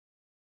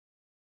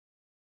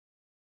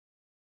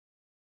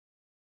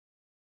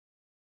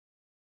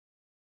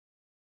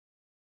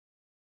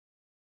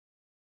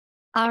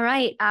All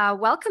right,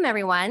 welcome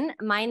everyone.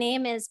 My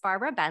name is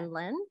Barbara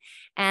Bendlin,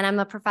 and I'm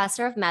a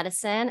professor of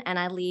medicine, and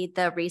I lead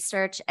the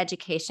research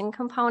education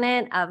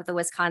component of the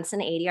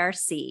Wisconsin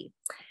ADRC.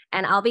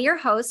 And I'll be your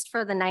host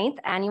for the 9th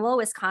Annual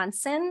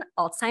Wisconsin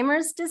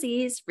Alzheimer's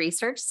Disease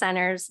Research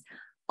Center's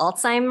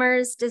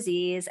Alzheimer's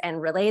Disease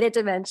and Related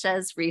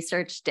Dementias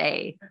Research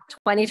Day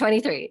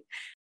 2023.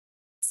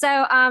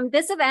 So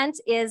this event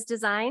is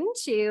designed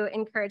to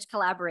encourage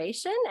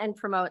collaboration and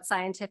promote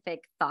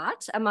scientific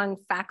thought among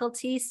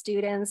faculty,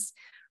 students,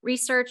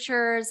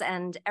 researchers,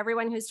 and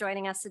everyone who's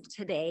joining us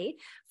today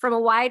from a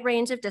wide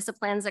range of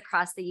disciplines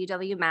across the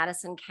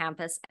UW-Madison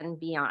campus and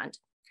beyond.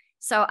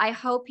 So I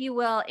hope you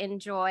will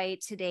enjoy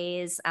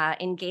today's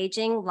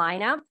engaging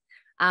lineup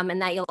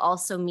and that you'll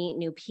also meet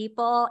new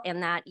people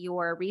and that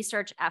your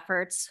research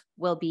efforts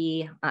will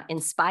be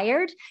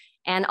inspired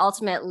and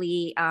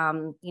ultimately,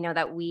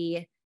 that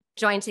we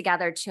join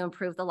together to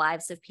improve the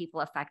lives of people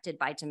affected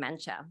by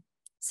dementia.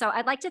 So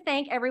I'd like to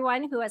thank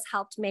everyone who has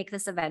helped make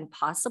this event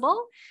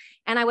possible.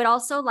 And I would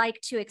also like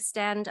to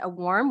extend a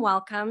warm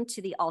welcome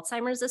to the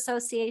Alzheimer's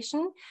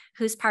Association,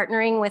 who's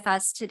partnering with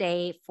us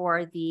today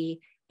for the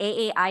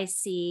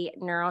AAIC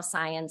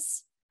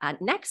Neuroscience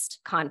Next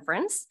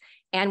conference.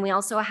 And we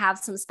also have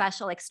some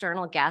special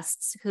external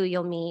guests who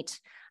you'll meet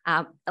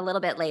a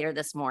little bit later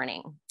this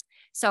morning.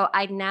 So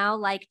I'd now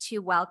like to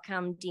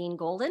welcome Dean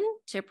Golden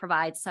to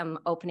provide some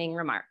opening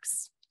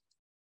remarks.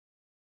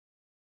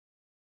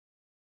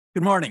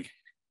 Good morning.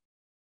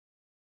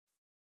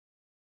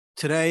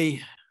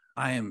 Today,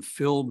 I am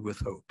filled with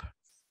hope.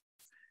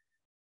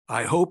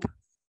 I hope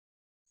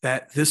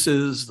that this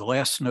is the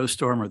last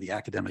snowstorm of the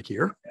academic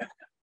year.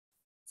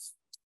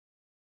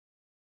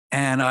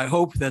 And I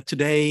hope that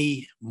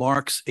today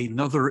marks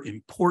another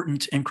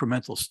important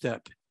incremental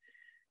step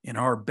in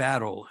our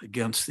battle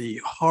against the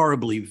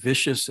horribly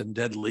vicious and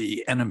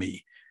deadly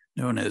enemy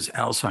known as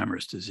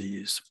Alzheimer's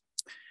disease.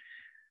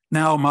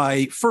 Now,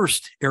 my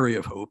first area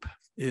of hope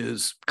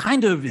is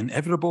kind of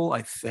inevitable,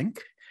 I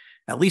think,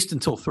 at least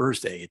until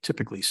Thursday. It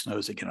typically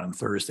snows again on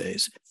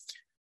Thursdays.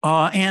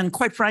 And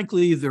quite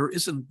frankly, there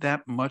isn't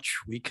that much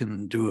we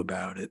can do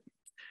about it.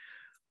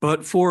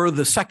 But for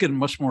the second,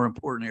 much more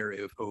important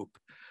area of hope,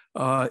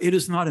 it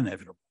is not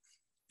inevitable.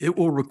 It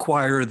will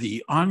require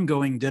the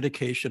ongoing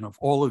dedication of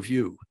all of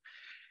you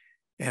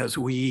as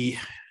we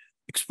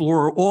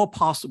explore all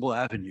possible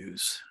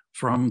avenues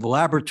from the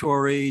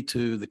laboratory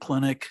to the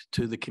clinic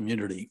to the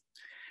community,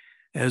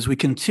 as we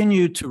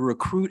continue to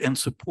recruit and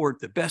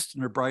support the best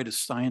and the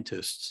brightest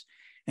scientists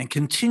and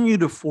continue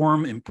to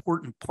form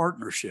important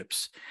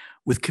partnerships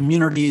with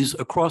communities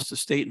across the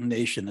state and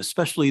nation,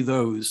 especially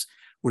those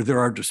where there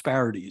are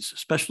disparities,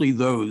 especially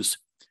those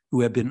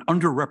who have been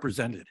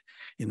underrepresented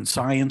in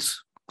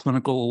science,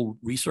 clinical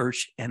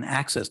research, and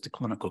access to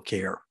clinical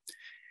care.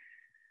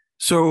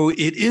 So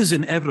it is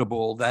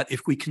inevitable that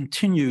if we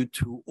continue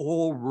to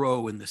all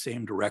row in the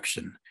same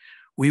direction,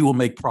 we will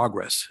make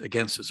progress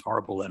against this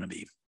horrible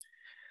enemy.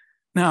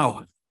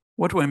 Now,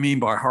 what do I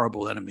mean by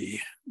horrible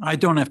enemy? I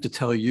don't have to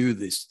tell you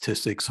the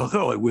statistics,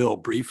 although I will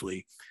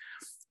briefly.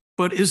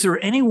 But is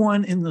there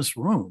anyone in this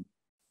room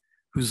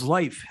whose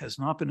life has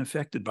not been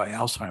affected by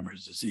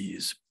Alzheimer's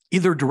disease,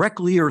 either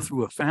directly or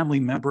through a family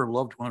member,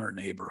 loved one, or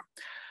neighbor?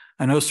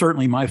 I know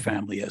certainly my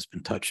family has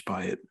been touched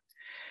by it.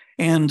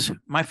 And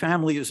my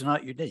family is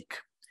not unique.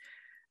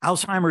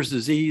 Alzheimer's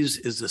disease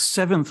is the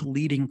 7th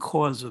leading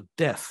cause of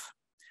death,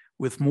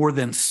 with more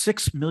than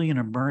 6 million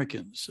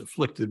Americans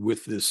afflicted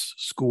with this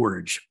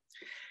scourge.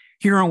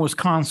 Here in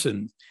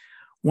Wisconsin,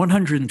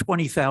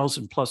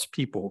 120,000 plus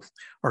people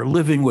are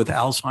living with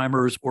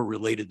Alzheimer's or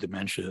related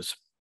dementias.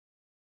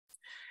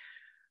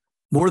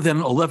 More than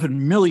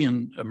 11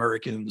 million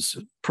Americans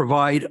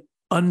provide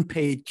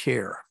unpaid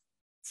care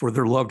for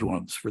their loved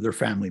ones, for their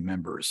family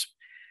members.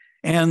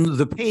 And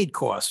the paid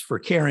cost for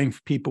caring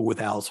for people with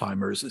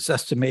Alzheimer's is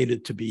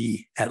estimated to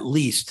be at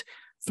least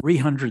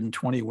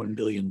 $321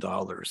 billion.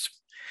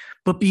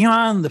 But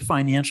beyond the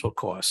financial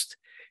cost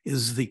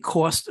is the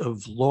cost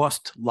of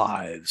lost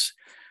lives,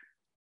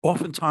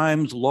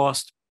 oftentimes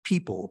lost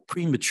people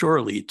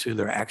prematurely to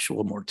their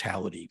actual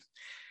mortality.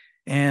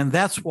 And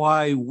that's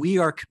why we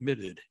are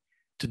committed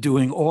to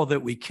doing all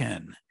that we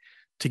can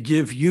to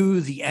give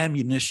you the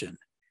ammunition,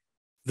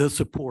 the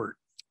support,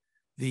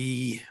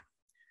 the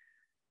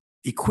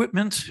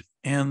equipment,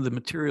 and the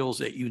materials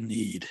that you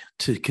need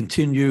to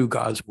continue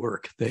God's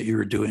work that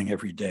you're doing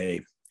every day.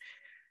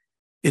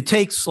 It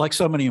takes, like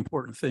so many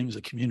important things,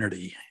 a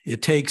community.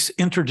 It takes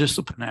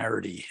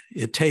interdisciplinarity.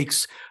 It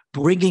takes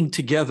bringing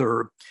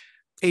together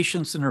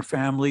patients and their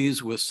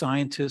families with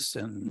scientists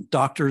and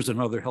doctors and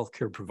other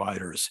healthcare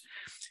providers.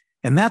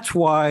 And that's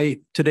why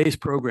today's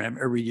program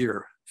every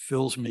year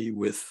fills me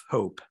with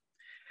hope.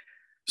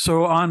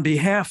 So on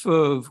behalf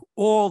of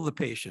all the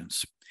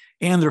patients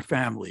and their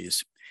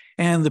families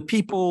and the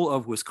people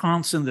of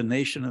Wisconsin, the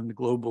nation, and the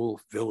global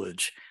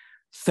village,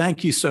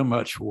 thank you so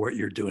much for what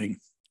you're doing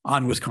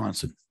on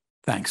Wisconsin.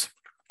 Thanks.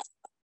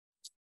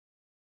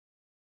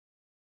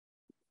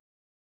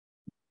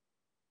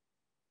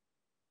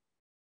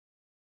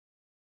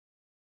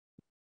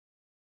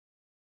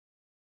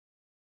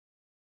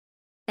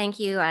 Thank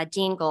you,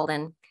 Dean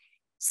Golden.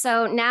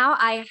 So now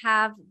I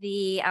have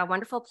the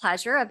wonderful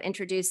pleasure of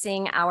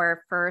introducing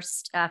our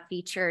first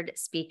featured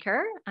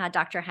speaker,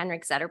 Dr.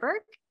 Henrik Zetterberg.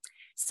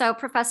 So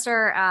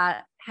Professor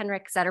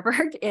Henrik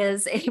Zetterberg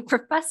is a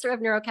professor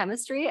of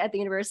neurochemistry at the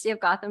University of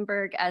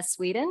Gothenburg,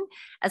 Sweden,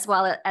 as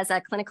well as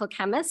a clinical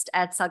chemist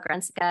at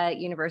Sahlgrenska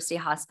University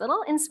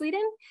Hospital in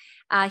Sweden.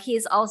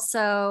 He's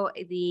also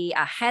the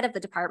head of the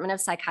Department of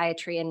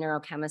Psychiatry and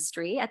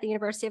Neurochemistry at the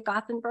University of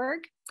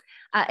Gothenburg.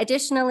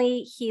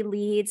 Additionally, he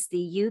leads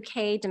the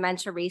UK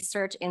Dementia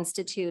Research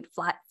Institute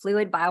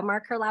Fluid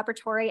Biomarker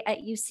Laboratory at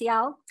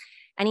UCL.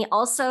 And he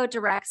also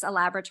directs a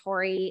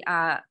laboratory,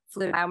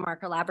 fluid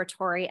biomarker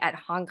laboratory at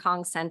Hong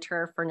Kong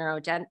Center for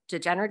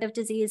Neurodegenerative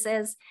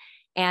Diseases.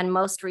 And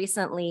most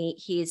recently,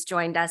 he's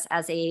joined us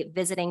as a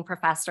visiting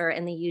professor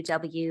in the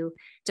UW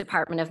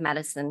Department of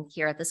Medicine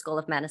here at the School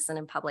of Medicine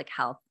and Public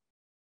Health.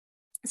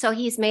 So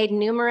he's made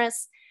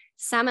numerous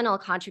seminal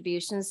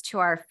contributions to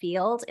our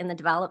field in the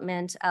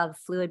development of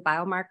fluid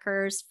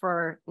biomarkers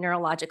for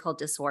neurological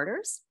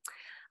disorders.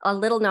 A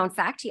little known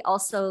fact, he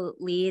also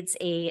leads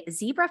a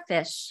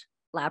zebrafish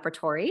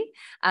laboratory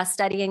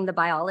studying the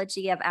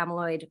biology of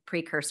amyloid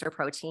precursor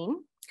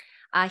protein.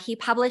 He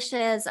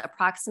publishes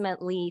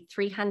approximately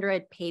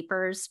 300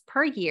 papers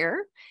per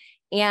year,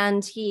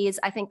 and he's,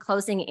 I think,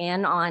 closing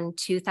in on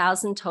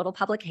 2,000 total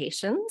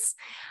publications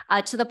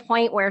to the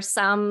point where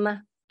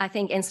some, I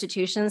think,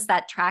 institutions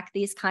that track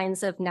these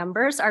kinds of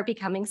numbers are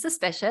becoming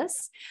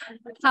suspicious.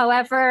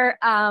 However,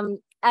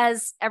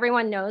 as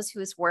everyone knows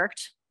who's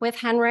worked with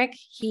Henrik,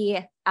 he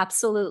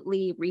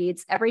absolutely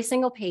reads every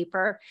single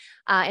paper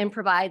and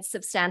provides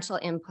substantial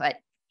input.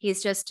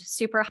 He's just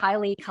super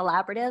highly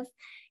collaborative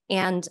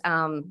and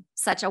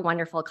such a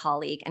wonderful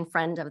colleague and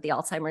friend of the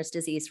Alzheimer's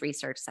Disease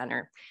Research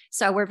Center.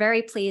 So we're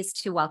very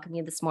pleased to welcome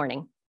you this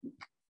morning.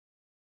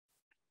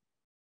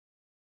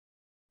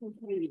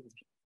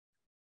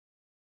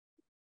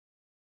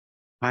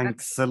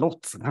 Thanks a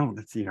lot. Now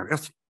let's see here.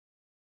 Yes,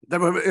 there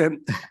were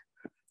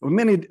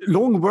many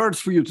long words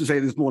for you to say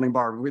this morning,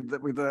 Barb, with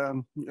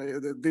the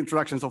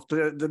introductions of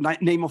the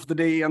name of the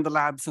day and the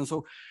labs, and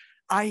so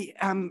I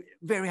am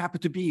very happy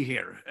to be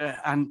here.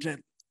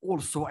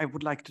 Also, I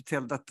would like to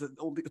tell that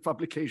all the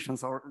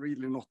publications are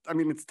really not. I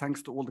mean, it's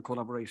thanks to all the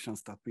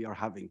collaborations that we are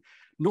having,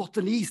 not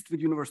the least with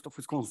University of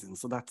Wisconsin.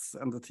 So that's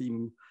and the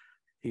team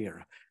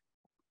here.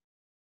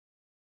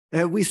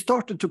 We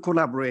started to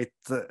collaborate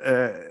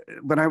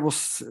when I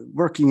was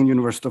working in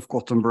University of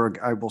Gothenburg.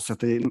 I was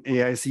at an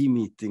AIC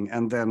meeting,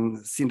 and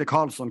then Cindy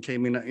Carlson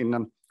came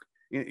in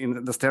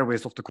the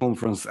stairways of the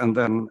conference, and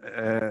then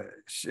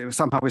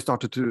somehow we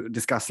started to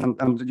discuss,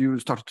 and you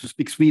started to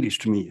speak Swedish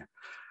to me,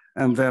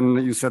 and then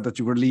you said that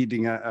you were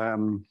leading a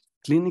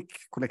clinic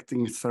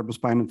collecting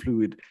cerebrospinal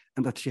fluid,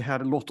 and that she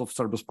had a lot of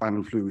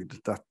cerebrospinal fluid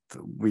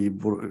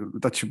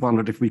that she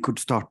wondered if we could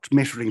start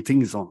measuring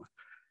things on.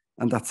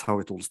 And that's how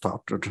it all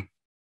started.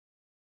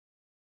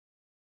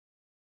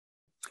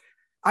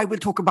 I will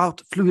talk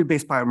about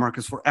fluid-based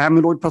biomarkers for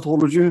amyloid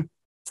pathology,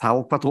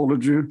 tau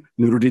pathology,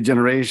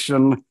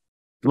 neurodegeneration,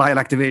 glial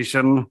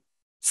activation,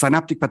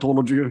 synaptic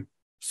pathology,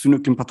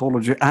 synuclein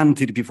pathology, and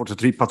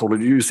TDP-43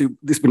 pathology. You see,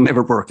 this will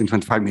never work in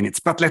 25 minutes,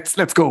 but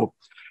let's go.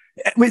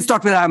 We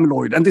start with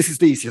amyloid, and this is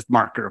the easiest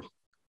marker.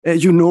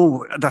 You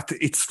know that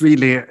it's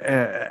really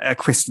a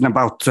question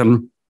about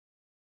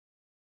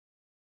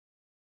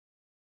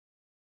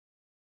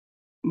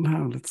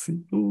now, let's see.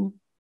 Oh.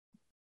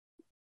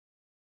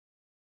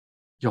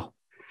 Yeah.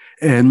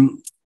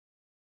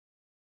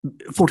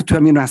 42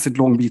 amino acid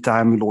long beta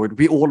amyloid,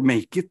 we all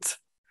make it.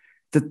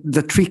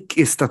 The trick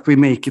is that we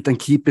make it and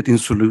keep it in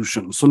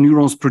solution. So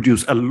neurons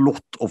produce a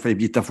lot of A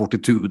beta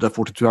 42, the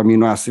 42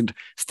 amino acid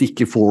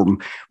sticky form,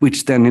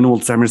 which then in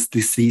Alzheimer's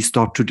disease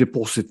start to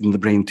deposit in the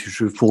brain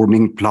tissue,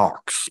 forming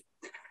plaques.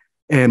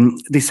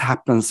 This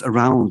happens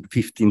around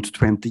 15 to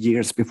 20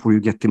 years before you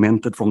get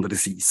demented from the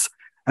disease.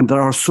 And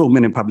there are so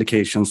many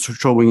publications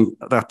showing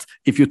that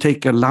if you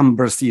take a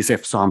lumbar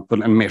CSF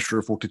sample and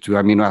measure 42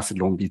 amino acid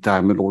long beta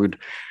amyloid,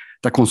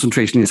 the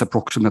concentration is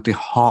approximately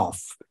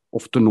half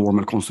of the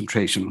normal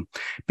concentration,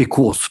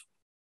 because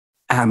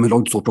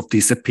amyloid sort of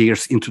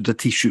disappears into the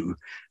tissue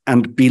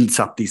and builds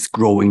up these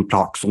growing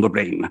plaques on the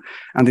brain.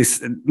 And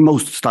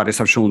most studies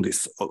have shown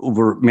this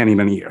over many,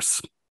 many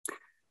years.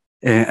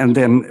 And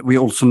then we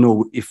also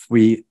know if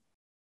we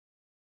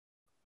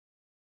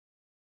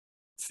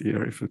see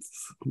here if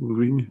it's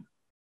moving.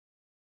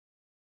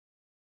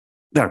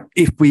 There,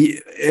 if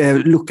we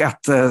look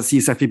at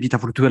CSF beta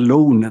 42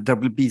 alone, there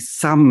will be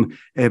some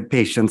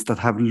patients that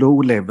have low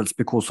levels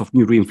because of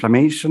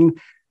neuroinflammation,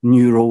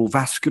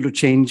 neurovascular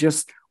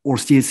changes, or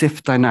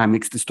CSF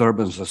dynamics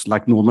disturbances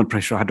like normal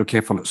pressure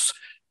hydrocephalus.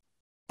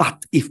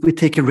 But if we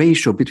take a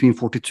ratio between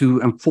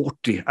 42 and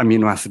 40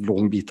 amino acid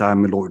long beta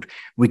amyloid,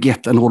 we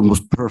get an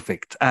almost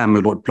perfect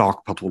amyloid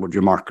plaque pathology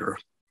marker.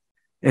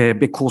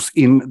 because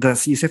in the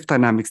CSF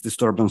dynamics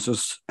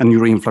disturbances and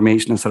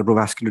neuroinflammation and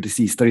cerebrovascular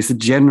disease, there is a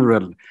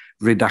general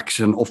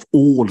reduction of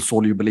all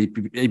soluble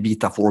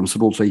A-beta forms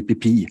and also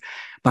APP.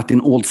 But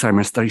in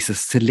Alzheimer's, there is a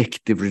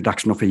selective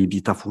reduction of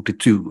A-beta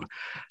 42.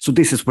 So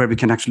this is where we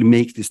can actually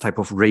make this type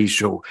of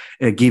ratio,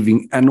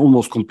 giving an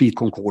almost complete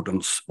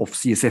concordance of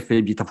CSF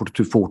A-beta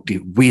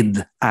 42/40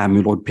 with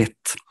amyloid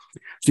PET.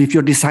 So if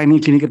you're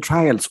designing clinical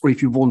trials or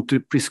if you want to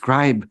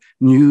prescribe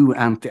new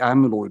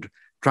anti-amyloid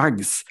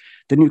drugs,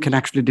 then you can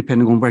actually,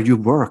 depending on where you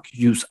work,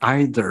 use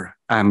either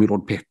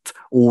amyloid PET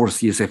or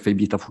CSF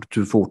A-beta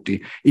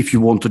 42/40 if you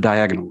want to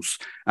diagnose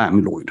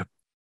amyloid.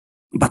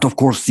 But of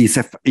course,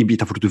 CSF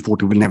A-beta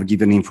 42/40 will never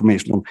give any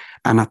information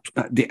on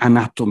the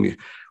anatomy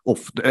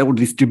of or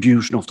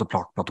distribution of the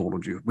plaque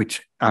pathology,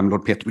 which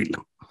amyloid PET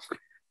will.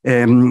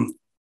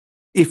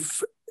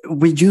 If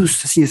we use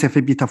CSF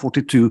A-beta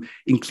 42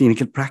 in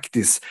clinical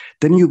practice,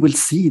 then you will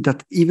see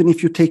that even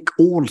if you take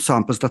all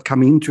samples that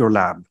come into your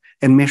lab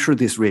and measure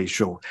this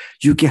ratio,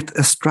 you get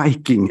a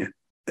striking,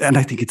 and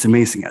I think it's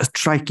amazing, a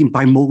striking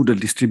bimodal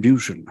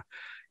distribution.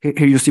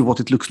 Here you see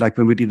what it looks like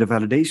when we did a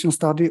validation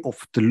study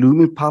of the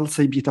Lumipulse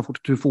A-beta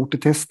 42/40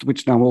 test,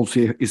 which now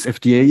also is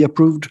FDA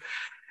approved.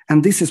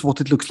 And this is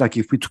what it looks like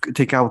if we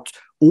take out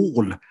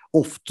all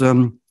of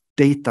the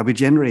data we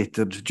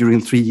generated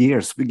during 3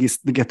 years. We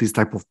get this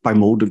type of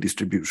bimodal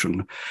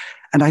distribution.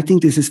 And I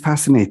think this is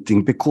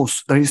fascinating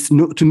because there is,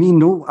 to me,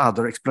 no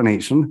other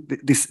explanation.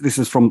 This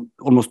is from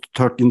almost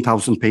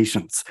 13,000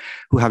 patients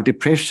who have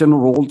depression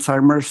or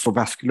Alzheimer's or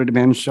vascular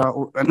dementia,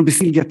 and we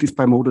still get this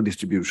bimodal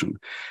distribution.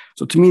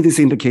 So to me, this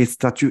indicates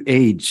that you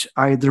age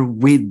either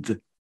with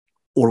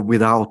or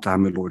without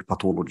amyloid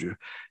pathology.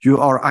 You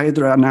are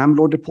either an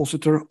amyloid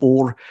depositor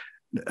or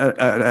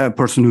a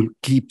person who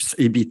keeps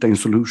A-beta in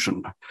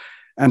solution.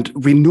 And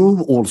we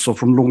know also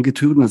from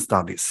longitudinal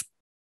studies,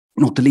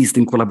 not the least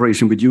in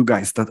collaboration with you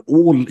guys, that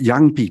all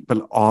young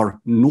people are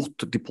not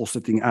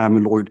depositing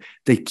amyloid.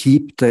 They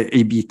keep the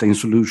A-beta in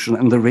solution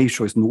and the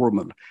ratio is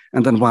normal.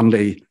 And then one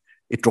day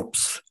it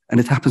drops and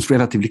it happens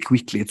relatively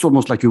quickly. It's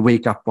almost like you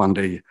wake up one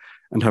day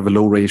and have a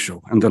low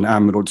ratio and then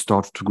amyloid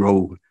starts to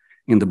grow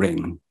in the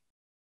brain.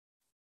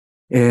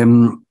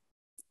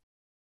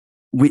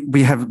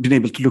 We have been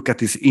able to look at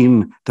this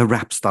in the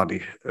RAP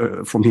study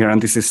from here.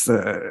 And these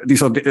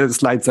are the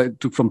slides I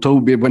took from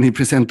Toby when he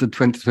presented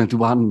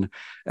 2021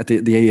 at the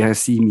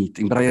ADRC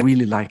meeting. But I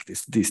really like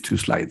these two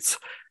slides.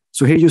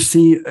 So here you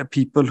see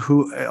people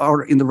who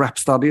are in the RAP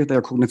study. They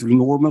are cognitively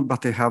normal,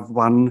 but they have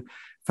one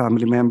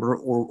family member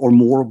or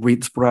more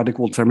with sporadic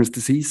Alzheimer's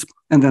disease.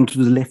 And then to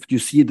the left, you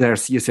see their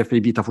CSF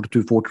A-beta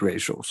 42/40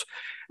 ratios.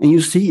 And you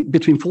see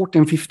between 40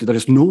 and 50, there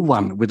is no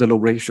one with a low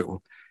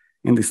ratio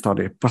in this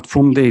study. But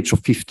from the age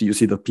of 50, you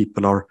see that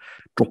people are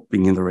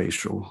dropping in the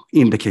ratio,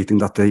 indicating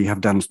that they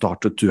have then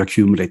started to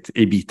accumulate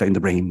A-beta in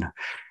the brain.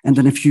 And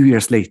then a few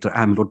years later,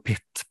 amyloid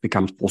PET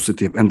becomes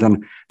positive, and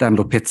then the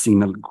amyloid PET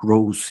signal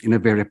grows in a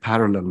very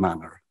parallel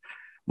manner,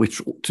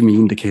 which to me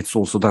indicates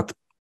also that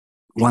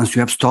once you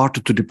have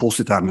started to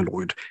deposit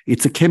amyloid,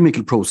 it's a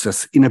chemical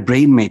process in a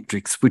brain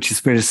matrix, which is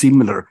very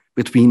similar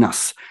between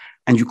us.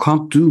 And you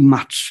can't do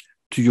much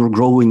to your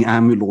growing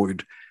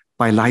amyloid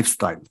by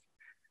lifestyle.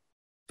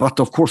 But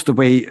of course, the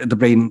way the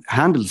brain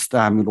handles the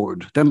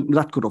amyloid, then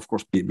that could, of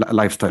course, be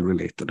lifestyle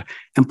related.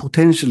 And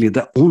potentially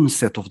the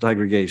onset of the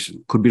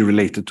aggregation could be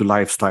related to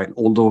lifestyle,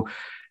 although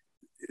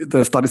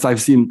the studies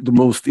I've seen the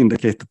most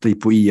indicate that the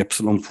ApoE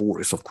epsilon 4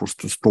 is, of course,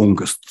 the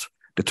strongest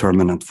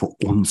determinant for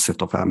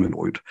onset of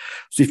amyloid.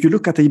 So if you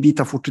look at the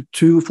A-beta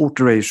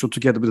 42/40 ratio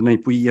together with an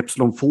ApoE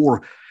epsilon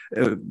 4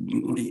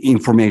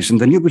 information,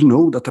 then you will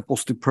know that a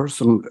positive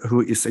person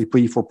who is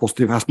ApoE 4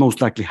 positive has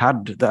most likely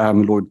had the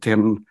amyloid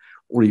 10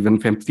 or even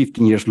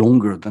 15 years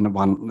longer than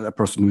a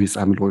person who is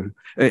amyloid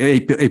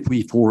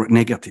ApoE 4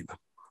 negative.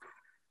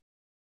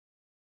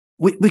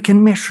 We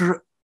can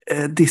measure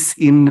this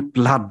in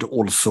blood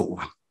also.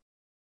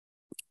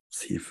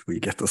 See if we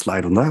get a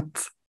slide on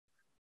that.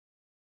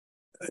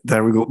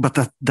 There we go. But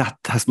that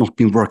has not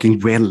been working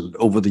well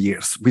over the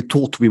years. We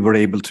thought we were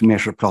able to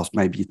measure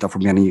plasma A-beta for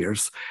many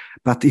years.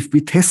 But if we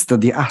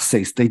tested the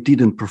assays, they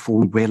didn't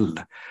perform well.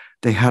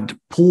 They had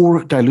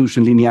poor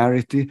dilution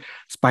linearity.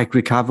 Spike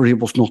recovery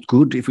was not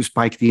good. If we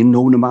spiked in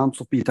known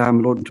amounts of beta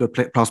amyloid into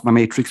a plasma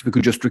matrix, we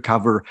could just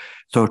recover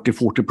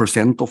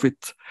 30–40% of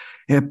it.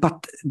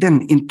 But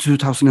then in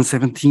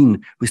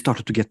 2017, we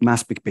started to get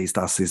mass spec-based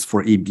assays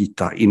for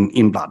A-beta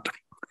in blood.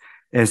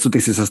 So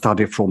this is a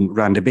study from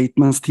Randy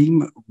Bateman's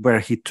team where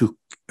he took,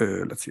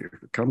 let's see if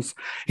it comes.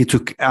 He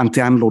took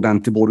anti-amyloid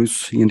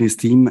antibodies in his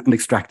team and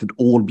extracted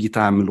all beta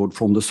amyloid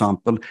from the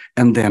sample.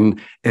 And then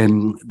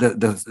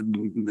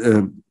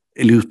the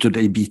eluted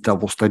A-beta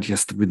was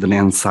digested with an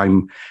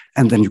enzyme.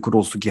 And then you could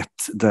also get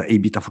the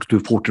A-beta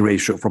 42/40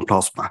 ratio from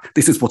plasma.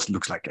 This is what it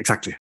looks like,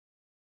 exactly.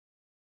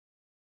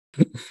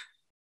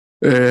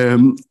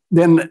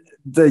 Then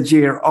the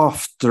year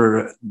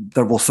after,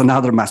 there was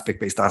another mass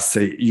spec-based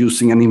assay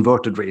using an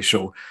inverted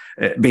ratio,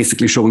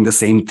 basically showing the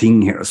same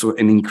thing here. So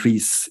an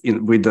increase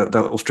with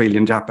the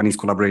Australian-Japanese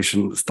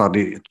collaboration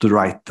study to the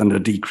right and a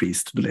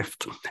decrease to the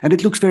left. And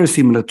it looks very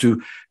similar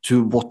to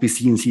what we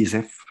see in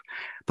CSF.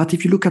 But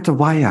if you look at the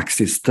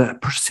y-axis, the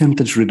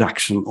percentage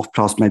reduction of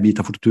plasma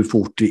beta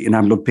 4240 in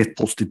amyloid PET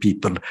positive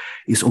people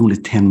is only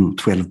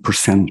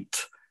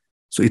 10-12%.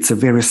 So it's a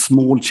very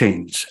small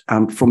change.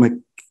 And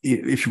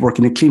if you work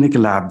in a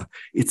clinical lab,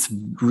 it's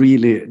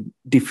really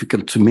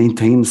difficult to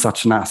maintain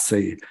such an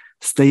assay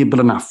stable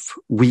enough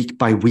week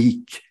by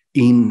week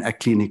in a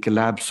clinical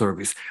lab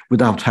service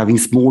without having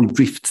small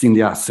drifts in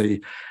the assay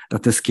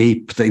that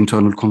escape the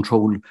internal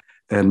control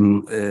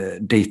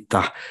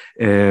data,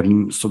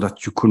 so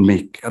that you could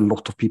make a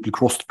lot of people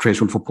cross the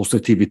threshold for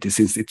positivity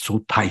since it's so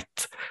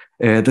tight.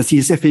 The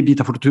CSF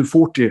beta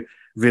 4240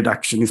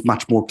 reduction is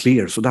much more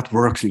clear, so that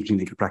works in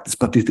clinical practice,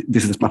 but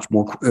this is much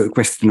more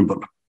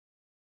questionable.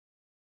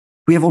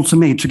 We have also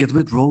made, together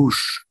with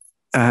Roche,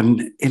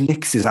 an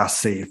Alexis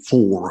assay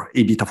for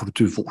A-beta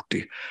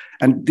 4240.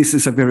 And this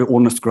is a very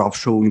honest graph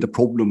showing the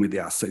problem with the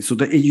assay. So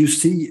the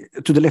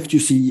AUC, to the left you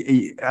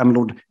see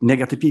amyloid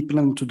negative people,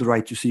 and to the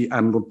right you see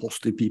amyloid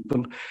positive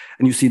people.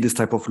 And you see this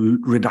type of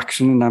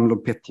reduction in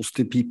amyloid PET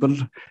positive people.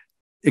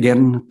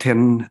 Again,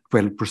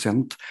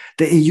 10-12%.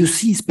 The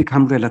AUCs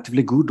become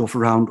relatively good of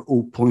around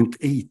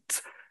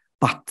 0.8,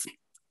 but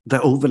the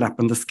overlap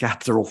and the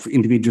scatter of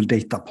individual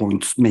data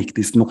points make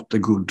this not a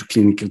good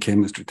clinical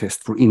chemistry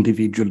test for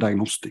individual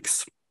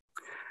diagnostics.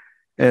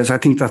 So I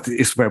think that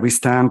is where we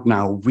stand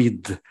now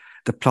with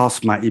the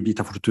plasma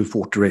A-beta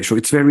 4240 ratio.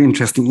 It's very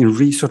interesting in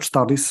research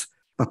studies,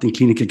 but in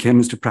clinical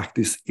chemistry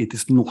practice, it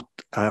is not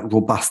a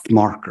robust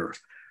marker.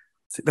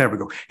 So there we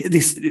go.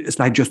 This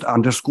slide just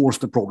underscores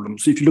the problem.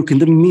 So if you look in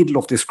the middle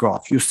of this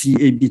graph, you see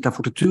A-beta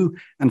 42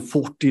 and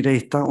 40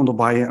 data on the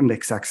y and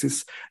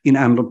x-axis in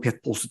amyloid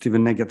PET positive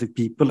and negative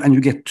people, and you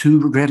get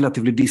two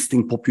relatively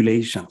distinct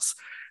populations.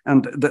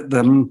 And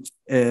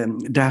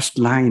the dashed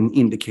line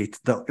indicates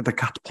the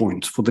cut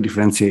point for the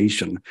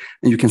differentiation.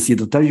 And you can see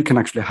that there you can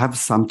actually have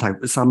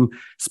some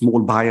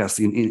small bias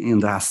in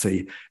the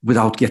assay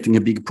without getting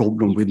a big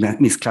problem with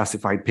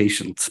misclassified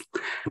patients.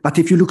 But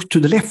if you look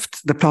to the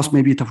left, the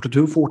plasma beta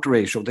 4240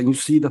 ratio, then you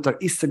see that there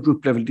is a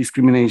group level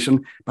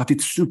discrimination, but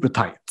it's super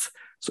tight.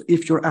 So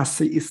if your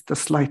assay is the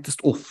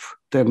slightest off,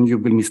 then you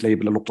will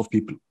mislabel a lot of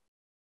people.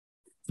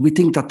 We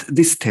think that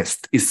this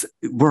test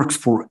works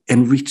for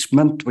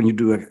enrichment when you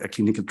do a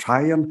clinical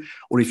trial,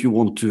 or if you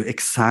want to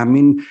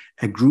examine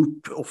a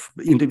group of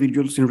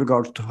individuals in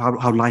regard to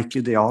how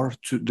likely they are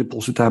to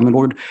deposit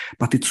amyloid,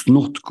 but it's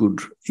not good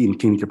in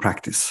clinical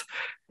practice.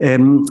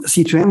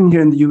 C2N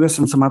here in the US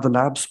and some other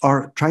labs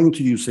are trying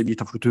to use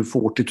A-beta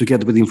 4240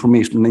 together with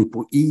information on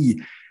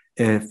ApoE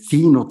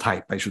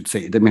phenotype, I should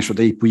say. They measure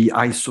the ApoE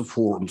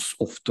isoforms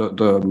of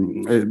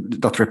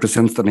that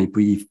represents the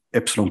ApoE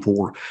epsilon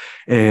 4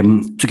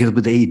 together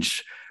with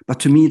age. But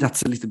to me,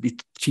 that's a little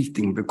bit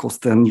cheating, because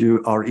then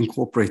you are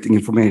incorporating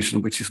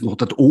information which is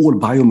not at all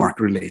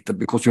biomarker related,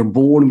 because you're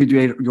born with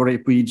your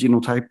ApoE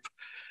genotype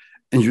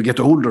and you get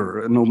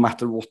older, no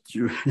matter what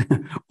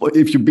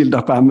if you build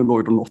up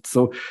amyloid or not.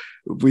 So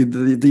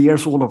with the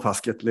years, all of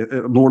us get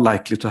more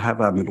likely to have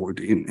amyloid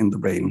in the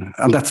brain.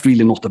 And that's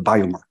really not a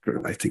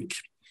biomarker, I think.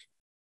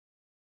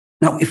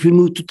 Now, if we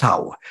move to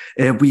tau,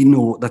 we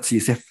know that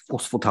CSF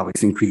phospho-tau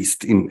is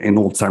increased in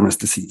Alzheimer's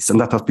disease, and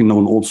that has been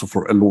known also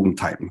for a long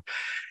time.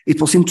 It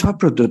was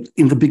interpreted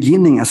in the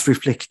beginning as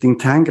reflecting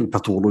tangle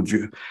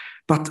pathology,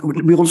 but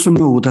we also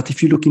know that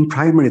if you look in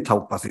primary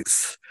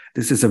tauopathies,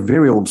 this is a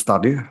very old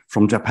study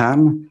from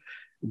Japan,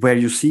 where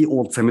you see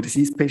Alzheimer's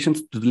disease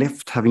patients to the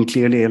left having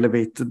clearly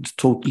elevated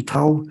total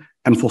tau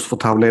and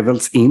phospho-tau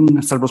levels in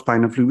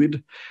cerebrospinal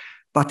fluid.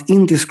 But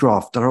in this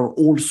graph, there are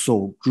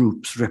also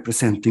groups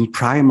representing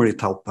primary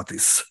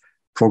tauopathies,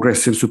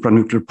 progressive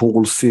supranuclear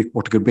palsy,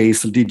 cortical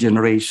basal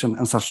degeneration,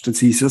 and such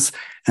diseases.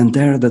 And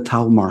there the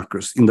tau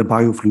markers in the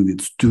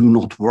biofluids do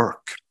not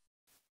work.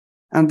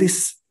 And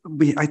this,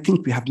 I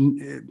think we have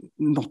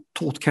not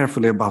thought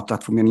carefully about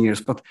that for many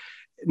years, but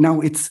now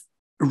it's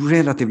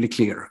relatively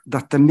clear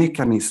that the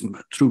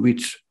mechanism through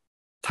which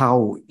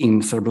tau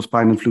in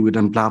cerebrospinal fluid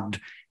and blood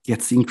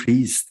gets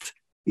increased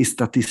is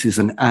that this is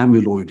an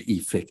amyloid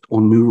effect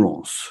on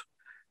neurons.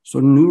 So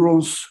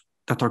neurons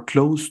that are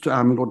close to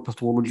amyloid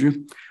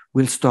pathology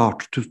will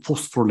start to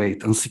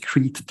phosphorylate and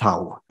secrete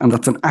tau. And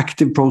that's an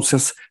active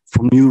process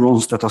from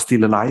neurons that are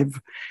still alive.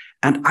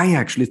 And I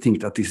actually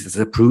think that this is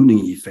a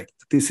pruning effect.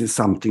 This is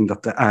something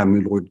that the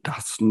amyloid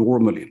does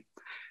normally.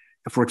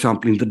 For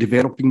example, in the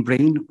developing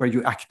brain, where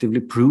you actively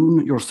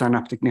prune your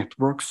synaptic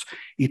networks,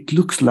 it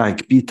looks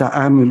like beta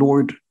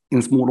amyloid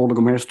in small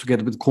oligomers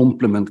together with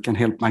complement can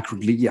help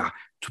microglia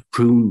to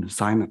prune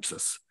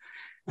synapses.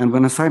 And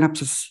when a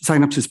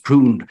synapse is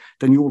pruned,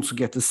 then you also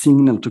get a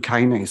signal to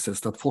kinases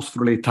that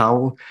phosphorylate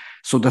tau,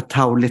 so that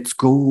tau lets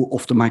go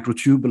of the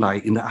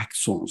microtubuli in the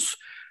axons.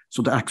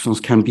 So the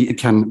axons can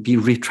be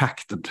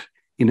retracted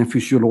in a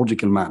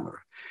physiological manner.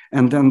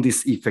 And then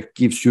this effect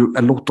gives you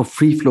a lot of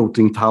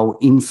free-floating tau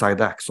inside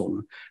the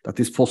axon that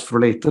is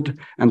phosphorylated,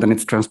 and then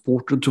it's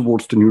transported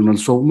towards the neuronal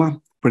soma,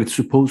 where it's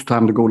supposed to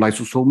undergo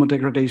lysosomal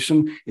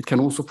degradation. It can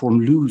also form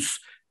loose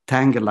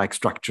tangle-like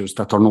structures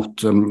that are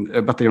not,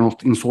 but they are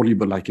not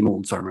insoluble like in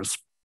Alzheimer's.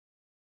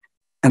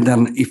 And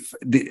then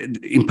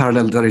in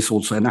parallel, there is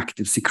also an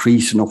active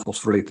secretion of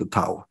phosphorylated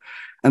tau.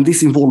 And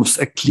this involves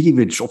a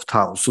cleavage of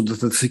tau, so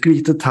that the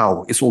secreted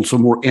tau is also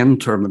more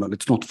N-terminal.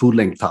 It's not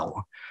full-length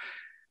tau.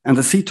 And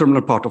the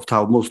C-terminal part of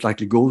tau most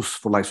likely goes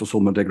for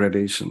lysosomal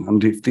degradation.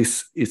 And if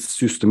this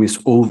system is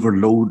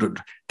overloaded,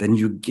 then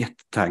you get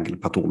tangle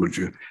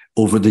pathology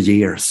over the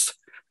years.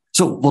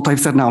 So what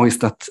I've said now is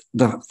that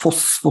the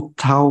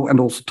phospho-tau and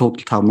also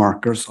total tau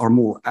markers are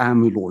more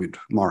amyloid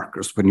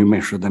markers when you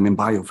measure them in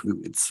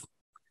biofluids.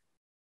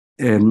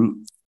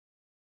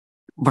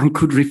 One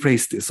could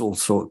rephrase this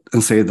also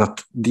and say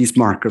that these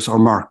markers are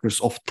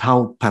markers of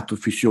tau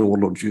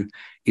pathophysiology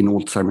in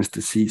Alzheimer's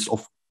disease,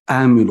 of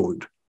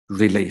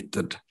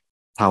amyloid-related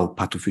tau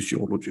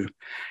pathophysiology.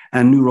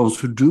 And neurons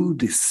who do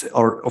this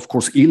are, of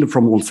course, ill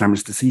from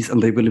Alzheimer's disease,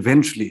 and they will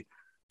eventually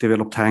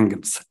develop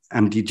tangles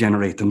and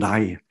degenerate and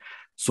die.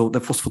 So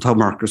the phospho-tau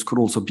markers could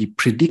also be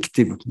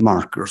predictive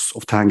markers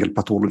of tangle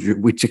pathology,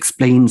 which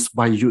explains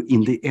why you,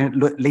 in the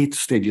late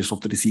stages of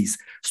the disease,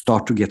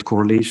 start to get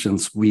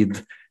correlations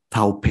with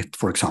tau PET,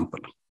 for example.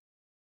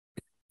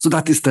 So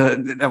that is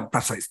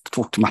perhaps I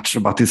talked too much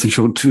about this and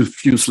showed too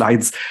few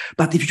slides.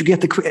 But if you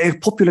get a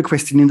popular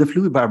question in the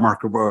fluid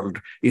biomarker world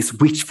is,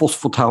 which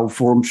phospho-tau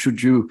form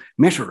should you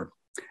measure?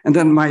 And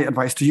then my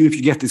advice to you, if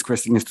you get this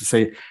question, is to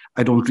say,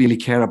 I don't really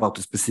care about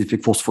the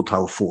specific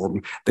phospho-tau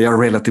form. They are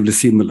relatively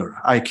similar.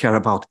 I care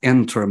about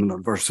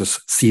N-terminal versus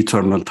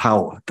C-terminal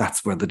tau.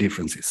 That's where the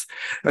difference is.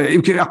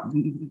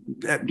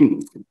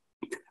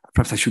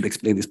 Perhaps I should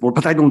explain this more,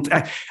 but I don't.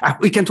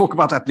 We can talk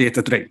about that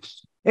later today.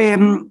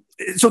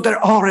 So there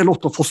are a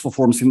lot of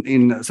phosphoforms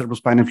in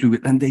cerebrospinal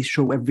fluid, and they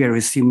show a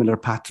very similar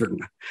pattern.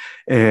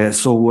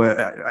 So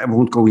I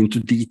won't go into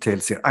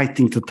details here. I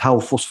think the tau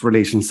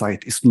phosphorylation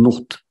site is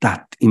not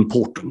that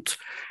important.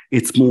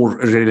 It's more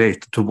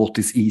related to what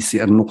is easy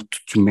and not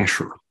to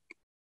measure.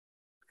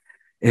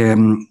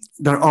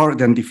 There are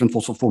then different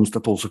phosphoforms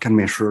that also can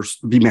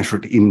be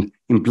measured in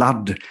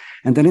blood.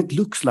 And then it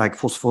looks like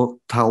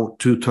phosphotau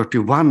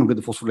 231 with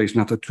the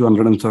phosphorylation at the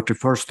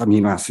 231st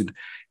amino acid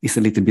is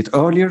a little bit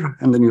earlier,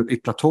 and then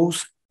it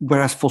plateaus,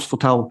 whereas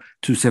phosphotau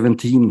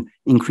 217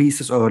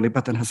 increases early,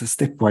 but then has a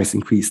stepwise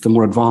increase the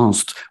more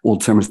advanced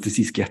Alzheimer's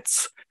disease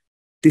gets.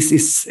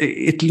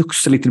 It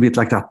looks a little bit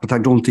like that, but I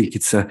don't think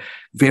it's a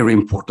very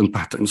important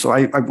pattern. So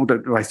I would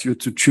advise you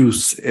to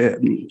choose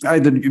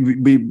either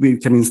we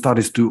can in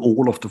studies do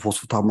all of the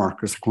phospho-tau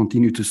markers and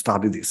continue to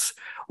study this,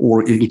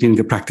 or in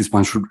clinical practice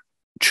one should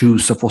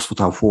choose a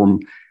phospho-tau form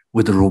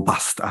with a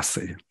robust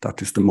assay.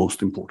 That is the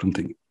most important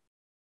thing.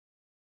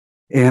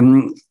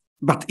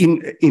 But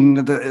in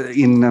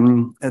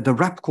the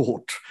RAP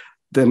cohort,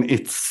 then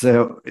it's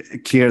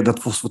clear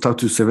that phosphotau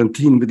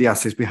 217 with the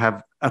assays we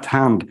have at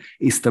hand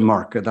is the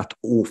marker that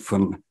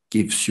often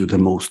gives you the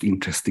most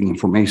interesting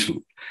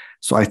information.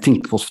 So I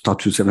think phosphotau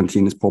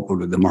 217 is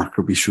probably the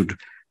marker we should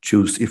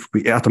choose if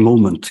we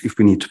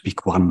need to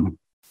pick one.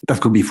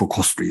 That could be for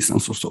cost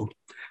reasons or so.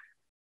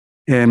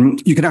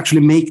 You can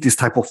actually make this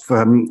type of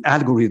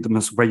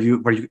algorithms where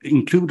you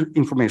include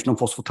information on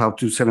phosphotau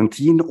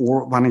 217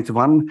 or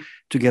 181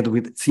 together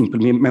with simple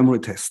memory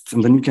tests,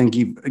 and then you can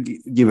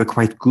give a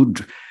quite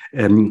good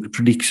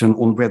prediction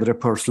on whether a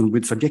person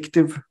with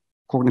subjective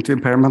cognitive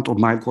impairment or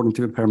mild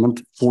cognitive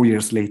impairment 4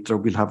 years later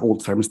will have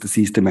Alzheimer's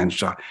disease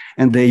dementia,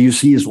 and the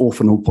AUC is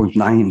often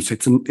 0.9, so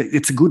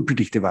it's a good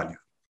predictive value.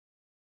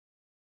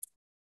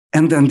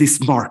 And then these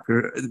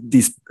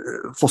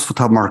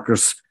phosphotau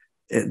markers,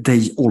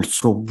 they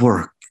also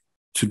work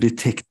to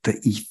detect the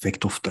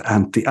effect of the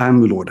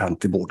anti-amyloid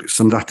antibodies.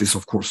 And that is,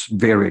 of course,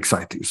 very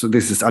exciting. So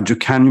this is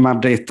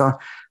aducanumab data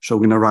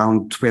showing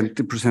around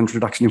 20%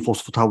 reduction in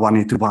phosphotau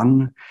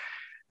 181.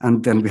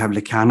 And then we have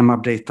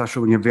lecanemab data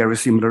showing a very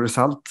similar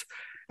result.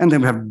 And then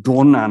we have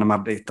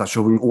donanemab data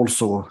showing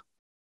also,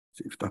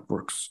 see if that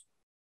works.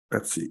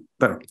 Let's see,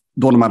 there.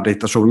 Donanemab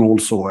data showing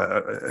also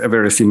a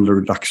very similar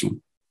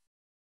reduction.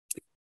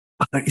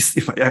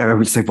 If I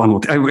will say one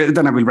more,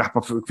 then I will wrap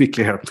up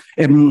quickly here.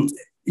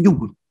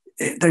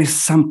 There is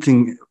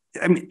something,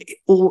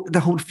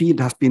 the whole field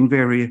has been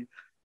very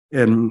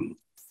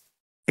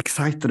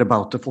excited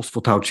about the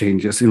phospho-tau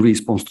changes in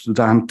response to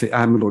the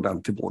anti-amyloid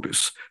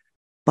antibodies.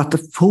 But the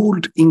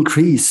fold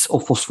increase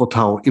of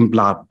phospho-tau in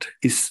blood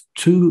is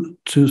 2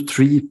 to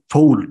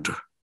 3-fold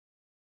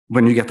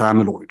when you get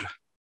amyloid.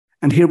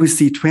 And here we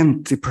see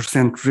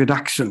 20%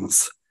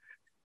 reductions.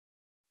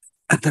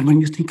 And then when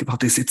you think about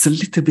this, it's a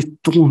little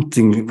bit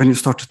daunting when you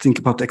start to think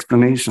about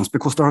explanations,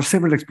 because there are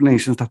several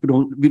explanations that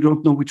we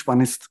don't know which one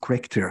is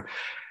correct here.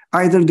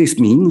 Either this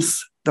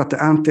means that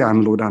the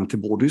anti-amyloid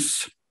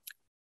antibodies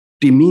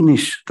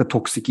diminish the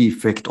toxic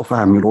effect of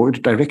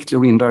amyloid directly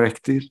or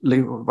indirectly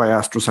via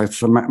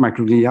astrocytes and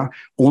microglia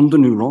on the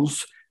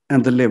neurons,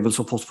 and the levels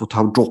of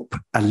phosphotau drop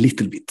a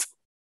little bit.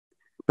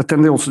 But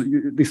then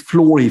this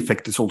floor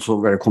effect is also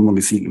very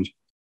commonly seen.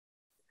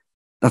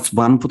 That's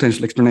one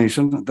potential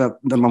explanation, that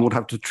then one would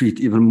have to treat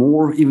even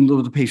more. Even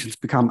though the patients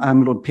become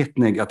amyloid PET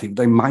negative,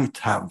 they might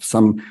have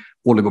some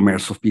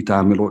oligomers of beta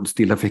amyloid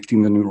still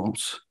affecting the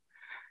neurons.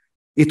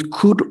 It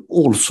could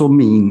also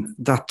mean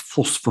that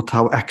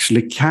phospho-tau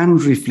actually can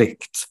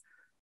reflect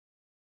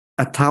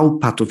a tau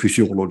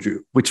pathophysiology,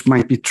 which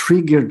might be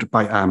triggered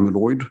by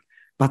amyloid,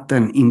 but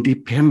then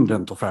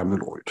independent of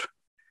amyloid.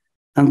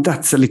 And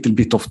that's a little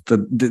bit of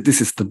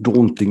this is the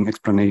daunting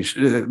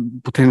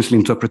explanation, potential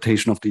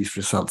interpretation of these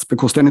results,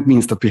 because then it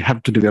means that we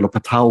have to develop a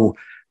tau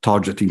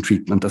targeting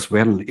treatment as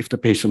well if the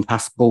patient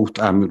has both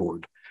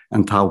amyloid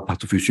and tau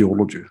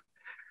pathophysiology.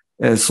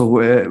 So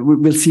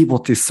we'll see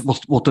what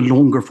the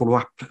longer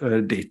follow-up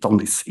data on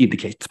this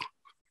indicate.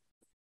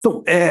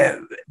 So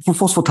for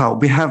phospho-tau,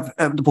 we have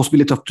the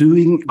possibility of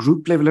doing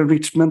group-level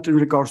enrichment in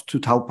regards to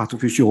tau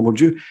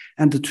pathophysiology,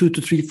 and the 2-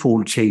 to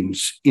 3-fold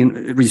change in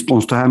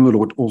response to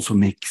amyloid also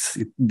makes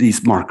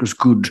these markers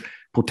good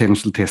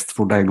potential tests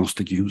for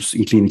diagnostic use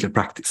in clinical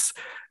practice.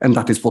 And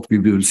that is what we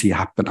will see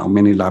happen now.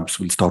 Many labs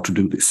will start to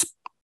do this.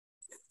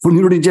 For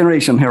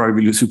neurodegeneration, here I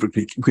will do super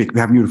quick. We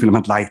have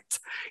neurofilament light.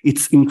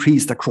 It's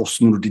increased across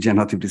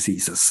neurodegenerative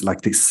diseases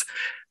like this.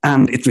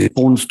 And it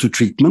responds to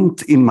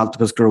treatment in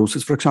multiple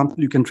sclerosis, for example.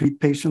 You can treat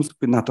patients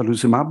with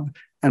natalizumab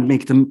and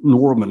make them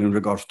normal in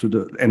regards to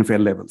the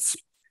NFL levels.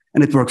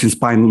 And it works in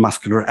spinal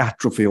muscular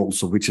atrophy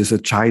also, which is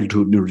a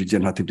childhood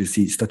neurodegenerative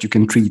disease that you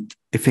can treat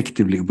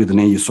effectively with an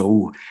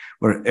ASO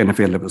where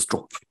NFL levels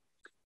drop.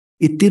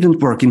 It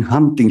didn't work in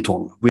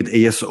Huntington with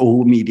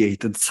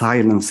ASO-mediated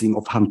silencing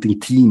of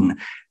huntingtin.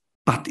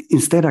 But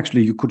instead,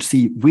 actually, you could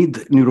see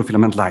with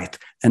neurofilament light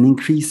an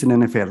increase in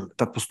NFL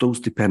that was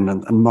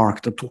dose-dependent and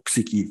marked a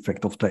toxic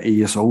effect of the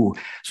ASO.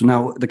 So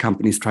now the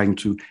company is trying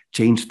to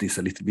change this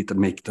a little bit and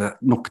make the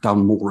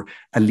knockdown more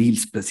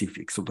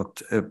allele-specific so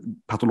that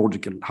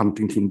pathological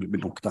huntingtin will be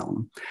knocked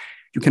down.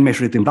 You can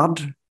measure it in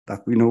blood,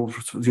 that we know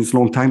since a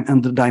long time,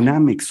 and the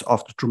dynamics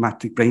after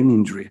traumatic brain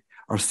injury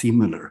are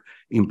similar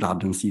in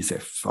blood and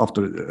CSF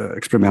after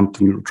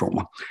experimental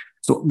neurotrauma.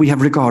 So we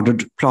have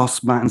regarded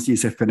plasma and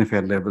CSF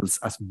NFL levels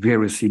as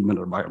very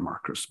similar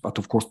biomarkers, but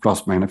of course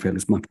plasma NFL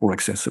is much more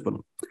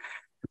accessible.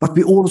 But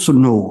we also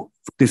know,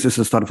 this is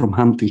a study from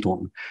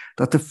Huntington,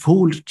 that the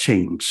fold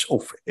change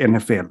of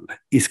NFL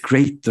is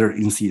greater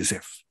in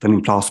CSF than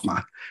in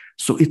plasma.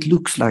 So it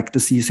looks like the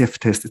CSF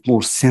test is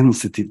more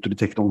sensitive to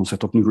detect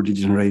onset of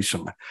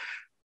neurodegeneration.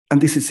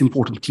 And this is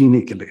important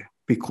clinically,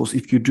 because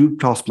if you do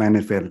plasma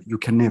NFL, you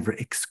can never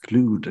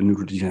exclude a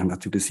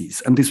neurodegenerative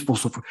disease. And this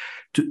was,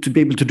 to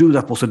be able to do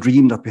that was a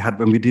dream that we had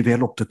when we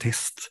developed the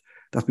test,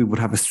 that we would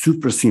have a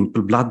super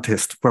simple blood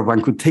test where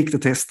one could take the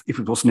test. If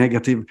it was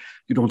negative,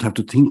 you don't have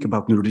to think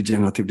about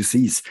neurodegenerative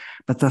disease.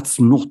 But that's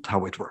not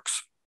how it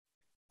works.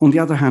 On the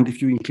other hand,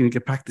 if you in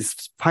clinical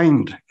practice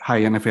find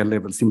high NFL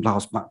levels in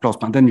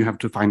plasma, then you have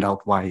to find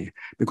out why,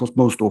 because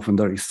most often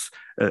there is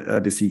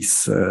a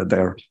disease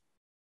there.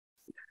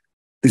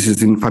 This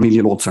is in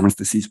familial Alzheimer's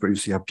disease where you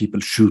see how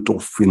people shoot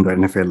off in their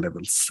NFL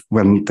levels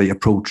when they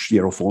approach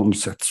year of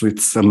onset. So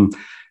it's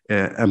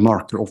a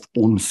marker of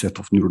onset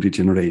of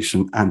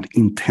neurodegeneration and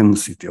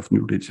intensity of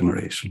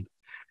neurodegeneration.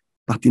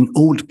 But in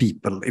old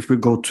people, if we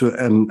go to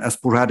a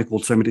sporadic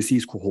Alzheimer's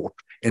disease cohort,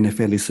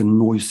 NFL is a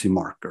noisy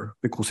marker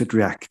because it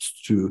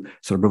reacts to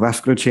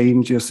cerebrovascular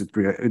changes.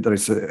 There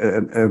is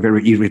a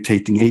very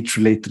irritating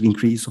age-related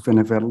increase of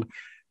NFL.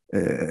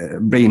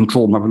 Brain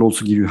trauma will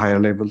also give you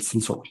higher levels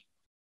and so on.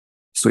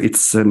 So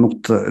it's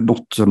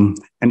not an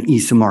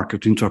easy marker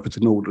to interpret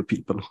in older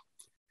people.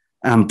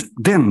 And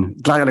then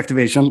glial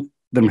activation,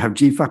 then we have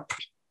GFAP.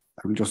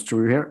 I will just show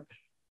you here.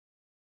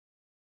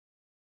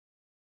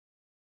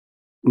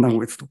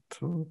 No, it's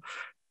not.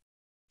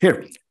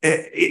 Here,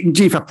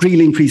 GFAP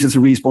really increases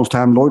in response to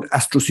amyloid,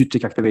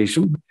 astrocytic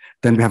activation.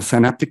 Then we have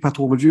synaptic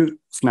pathology,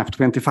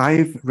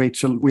 SNAP25.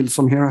 Rachel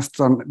Wilson here has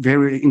done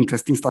very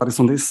interesting studies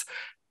on this.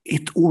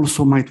 It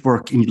also might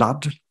work in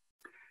blood.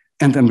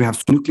 And then we have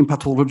synuclein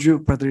pathology,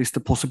 where there is the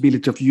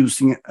possibility of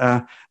using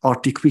a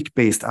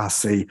RT-QuIC-based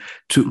assay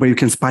where you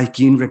can spike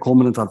in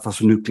recombinant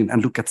alpha-synuclein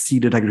and look at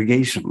seeded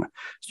aggregation.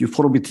 So you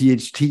follow with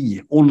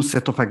THT,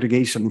 onset of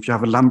aggregation. If you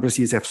have a lumbar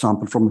CSF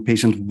sample from a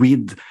patient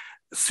with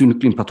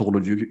synuclein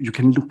pathology, you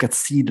can look at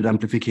seeded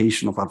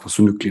amplification of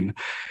alpha-synuclein.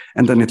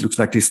 And then it looks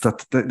like this,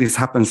 that this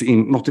happens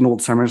not in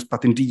Alzheimer's,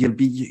 but in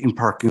DLB, in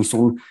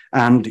Parkinson,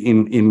 and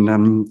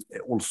in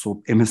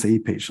also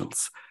MSA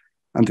patients.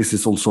 And this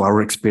is also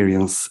our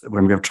experience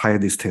when we have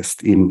tried this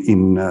test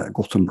in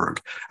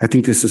Gothenburg. I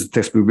think this is a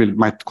test we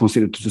might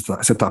consider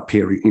to set up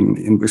here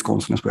in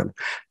Wisconsin as well.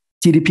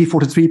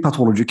 TDP43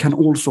 pathology can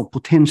also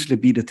potentially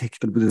be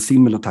detected with a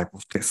similar type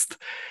of test,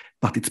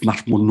 but it's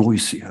much more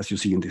noisy, as you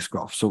see in this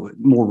graph. So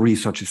more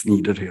research is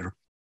needed here.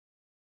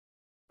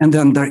 And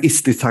then there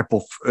is this type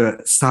of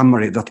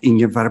summary that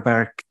Inge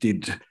Verberg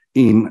did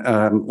in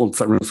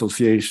Alzheimer's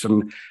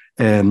Association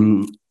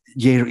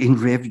year in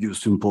review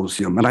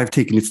symposium, and I've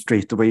taken it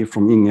straight away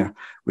from Inge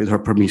with her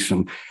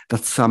permission,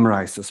 that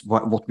summarizes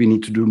what we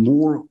need to do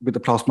more with the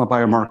plasma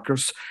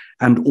biomarkers,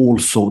 and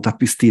also that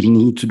we still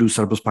need to do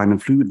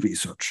cerebrospinal fluid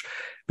research.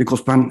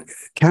 Because one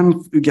can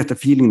get a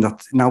feeling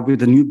that now with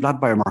the new blood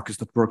biomarkers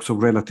that work so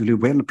relatively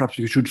well, perhaps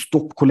we should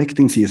stop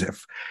collecting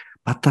CSF.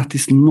 But that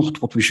is not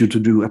what we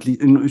should do, at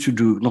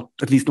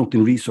least not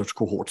in research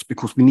cohorts,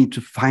 because we need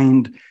to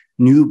find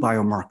new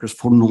biomarkers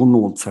for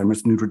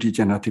non-Alzheimer's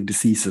neurodegenerative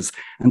diseases,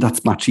 and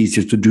that's much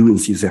easier to do in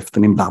CSF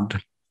than in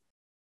blood.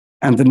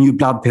 And the new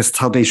blood tests,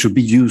 how they should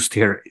be used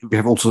here, we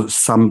have also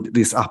summed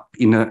this up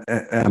in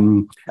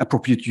an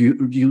appropriate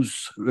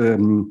use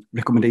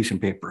recommendation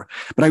paper.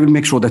 But I will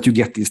make sure that you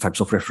get these types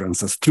of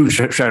references through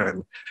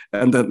Cheryl,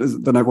 and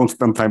then I won't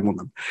spend time on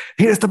them.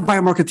 Here's the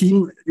biomarker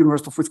team,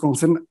 University of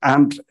Wisconsin,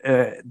 and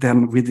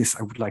then with this,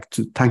 I would like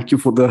to thank you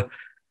for the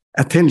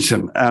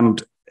attention.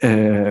 And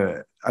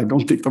I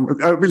don't think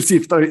I will see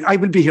if I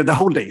will be here the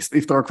whole day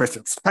if there are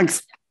questions.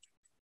 Thanks.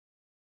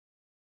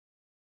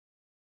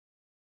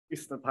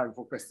 Is the time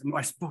for questions? No,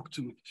 I spoke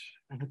too much.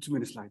 I had too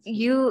many slides.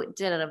 You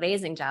did an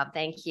amazing job.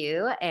 Thank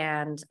you.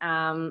 And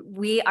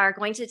we are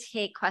going to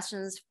take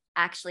questions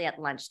actually at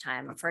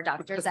lunchtime for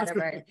Dr.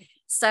 Zetterberg.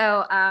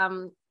 So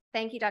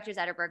thank you, Dr.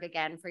 Zetterberg,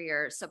 again, for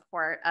your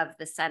support of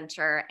the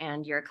center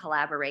and your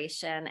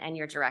collaboration and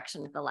your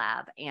direction of the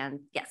lab.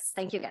 And yes,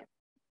 thank you again.